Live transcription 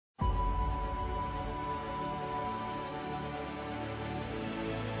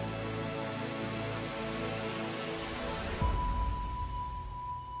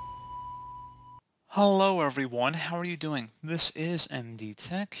Hello everyone, how are you doing? This is MD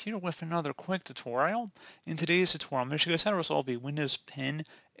Tech here with another quick tutorial. In today's tutorial, I'm going to show you guys how to resolve the Windows PIN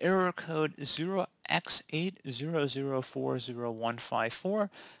error code 0x80040154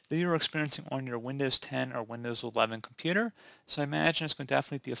 that you're experiencing on your Windows 10 or Windows 11 computer. So I imagine it's going to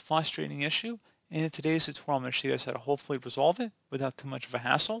definitely be a frustrating issue. And in today's tutorial, I'm going to show you guys how to hopefully resolve it without too much of a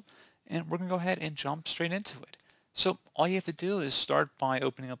hassle. And we're going to go ahead and jump straight into it. So all you have to do is start by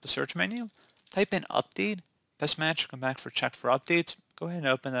opening up the search menu. Type in update, best match, come back for check for updates, go ahead and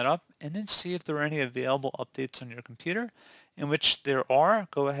open that up and then see if there are any available updates on your computer. In which there are,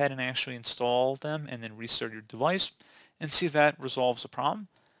 go ahead and actually install them and then restart your device and see if that resolves the problem.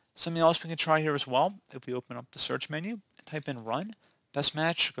 Something else we can try here as well, if we open up the search menu, type in run, best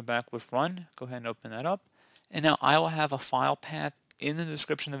match, go back with run, go ahead and open that up. And now I will have a file path in the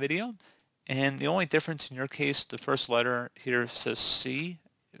description of the video. And the only difference in your case, the first letter here says C,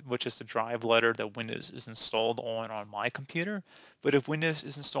 which is the drive letter that Windows is installed on my computer. But if Windows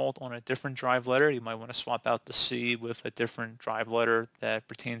is installed on a different drive letter, you might want to swap out the C with a different drive letter that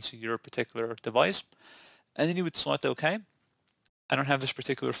pertains to your particular device. And then you would select OK. I don't have this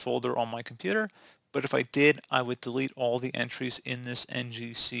particular folder on my computer, but if I did, I would delete all the entries in this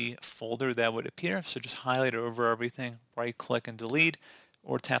NGC folder that would appear. So just highlight over everything, right click and delete,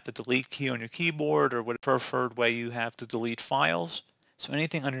 or tap the delete key on your keyboard, or whatever preferred way you have to delete files. So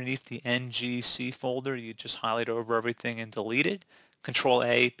anything underneath the NGC folder, you just highlight over everything and delete it. Control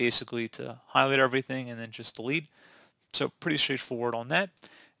A basically to highlight everything and then just delete. So pretty straightforward on that.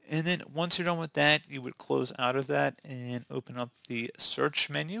 And then once you're done with that, you would close out of that and open up the search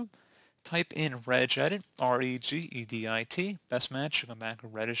menu. Type in regedit, R-E-G-E-D-I-T, best match, come back to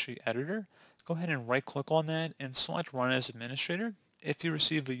registry editor. Go ahead and right click on that and select run as administrator. If you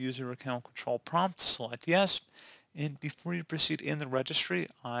receive a user account control prompt, select yes. And before you proceed in the registry,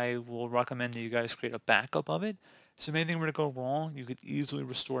 I will recommend that you guys create a backup of it. So if anything were to go wrong, you could easily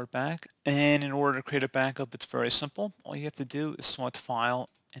restore it back. And in order to create a backup, it's very simple. All you have to do is select File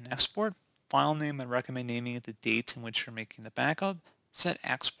and Export. File name, I recommend naming it the date in which you're making the backup. Set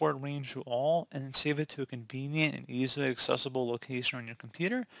export range to all, and then save it to a convenient and easily accessible location on your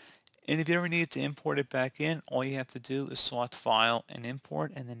computer. And if you ever need to import it back in, all you have to do is select File and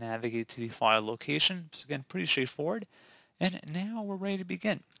Import and then navigate to the file location. So again, pretty straightforward. And now we're ready to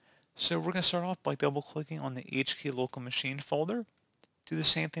begin. So we're going to start off by double clicking on the HK local machine folder. Do the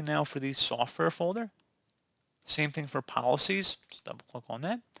same thing now for the software folder. Same thing for policies, so double click on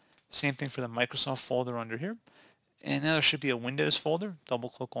that. Same thing for the Microsoft folder under here. And now there should be a Windows folder, double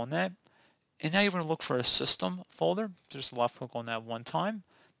click on that. And now you're going to look for a system folder, just left click on that one time.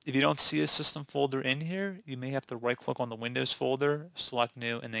 If you don't see a system folder in here, you may have to right click on the Windows folder, select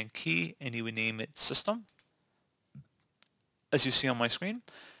new, and then key, and you would name it system, as you see on my screen.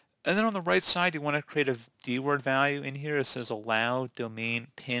 And then on the right side, you want to create a DWORD value in here. It says allow domain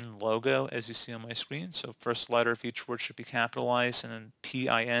pin logo, as you see on my screen. So first letter of each word should be capitalized, and then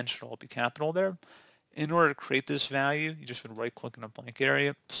PIN should all be capital there. In order to create this value, you just would right click in a blank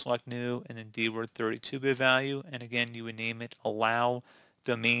area, select new, and then DWORD 32-bit value. And again, you would name it allow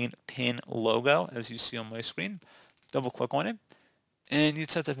domain pin logo, as you see on my screen. Double click on it. And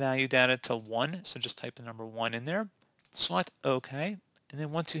you'd set the value data to 1, so just type the number 1 in there. Select OK. And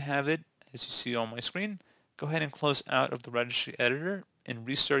then once you have it, as you see on my screen, go ahead and close out of the registry editor and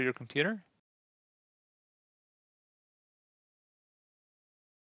restart your computer.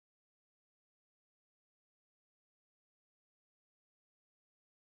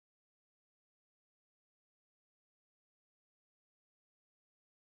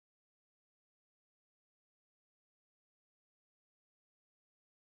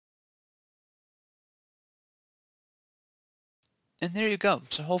 And there you go.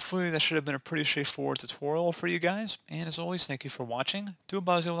 So hopefully that should have been a pretty straightforward tutorial for you guys. And as always, thank you for watching. Do hope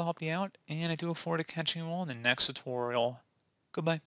I was able to help you out, and I do look forward to catching you all in the next tutorial. Goodbye.